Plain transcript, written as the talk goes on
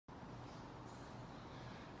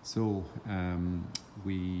So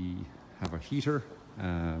we have our heater.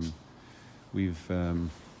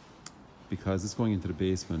 Because it's going into the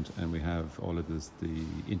basement and we have all of this, the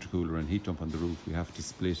intercooler and heat dump on the roof, we have to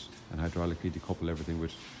split and hydraulically decouple everything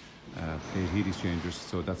with plate heat exchangers,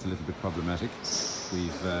 so that's a little bit problematic.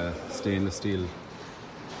 We've stainless steel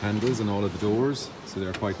handles on all of the doors, so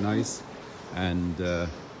they're quite nice, and they're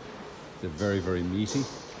very, very meaty.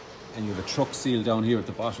 And you have a truck seal down here at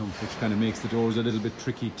the bottom, which kind of makes the doors a little bit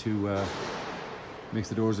tricky to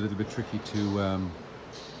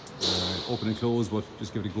open and close, but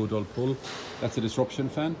just give it a good old pull. That's a disruption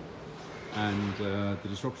fan, and the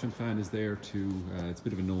disruption fan is there to it's a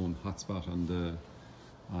bit of a known hotspot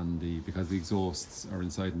because the exhausts are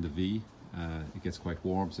inside in the V. It gets quite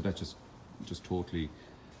warm, so that just totally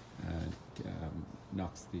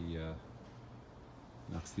knocks the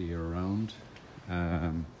air around.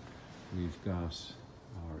 We've got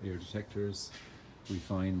our air detectors. We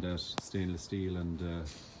find that stainless steel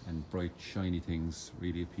and bright shiny things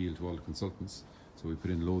really appeal to all the consultants, so we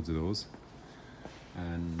put in loads of those.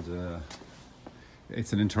 And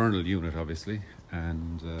it's an internal unit, obviously,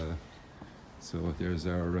 and so there's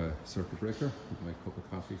our circuit breaker with my cup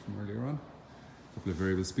of coffee from earlier on. A couple of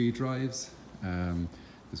variable speed drives.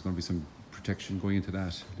 There's going to be some protection going into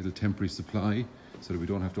that little temporary supply so that we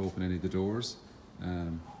don't have to open any of the doors.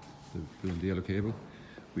 The blue and the yellow cable.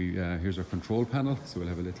 Here's our control panel, so we'll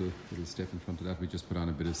have a little step in front of that. We just put on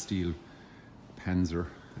a bit of steel panzer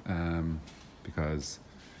because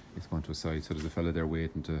it's gone to a side. So there's a fella there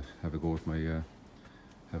waiting to have a go at my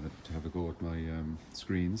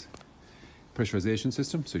screens. Pressurization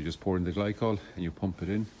system. So you just pour in the glycol and you pump it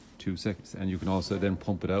in 2 seconds, and you can also then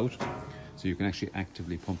pump it out. So you can actually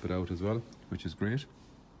actively pump it out as well, which is great.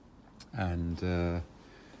 And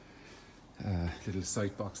little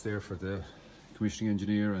sight box there for the commissioning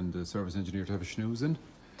engineer and the service engineer to have a snooze in.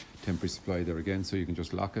 Temporary supply there again, so you can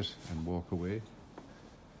just lock it and walk away.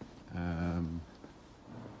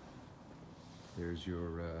 There's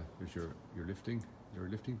your lifting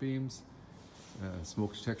beams.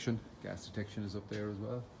 Smoke detection, gas detection is up there as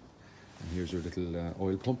well. And here's your little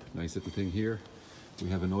oil pump, nice little thing here. We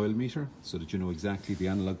have an oil meter, so that you know exactly. The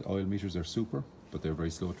analog oil meters are super, but they're very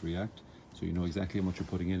slow to react. So you know exactly how much you're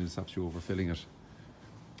putting in, and it stops you overfilling it.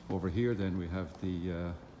 Over here then we have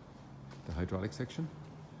the hydraulic section,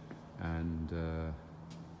 and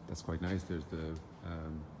that's quite nice. There's the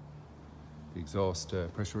exhaust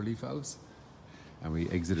pressure relief valves, and we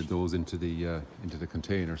exited those into the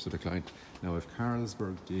container. So the client, now if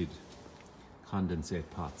Carlsberg did condensate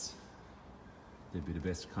pots, they'd be the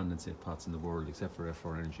best condensate pots in the world, except for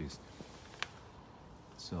F4 Energies.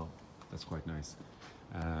 So that's quite nice.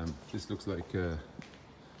 This looks like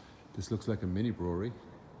a mini brewery,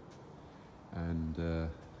 and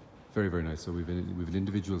very, very nice. So we've an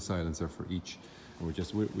individual silencer for each, and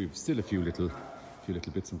we've still a few little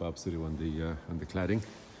bits and bobs to do on the cladding,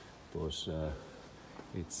 but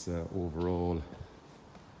it's overall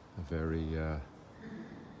a very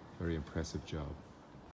very impressive job.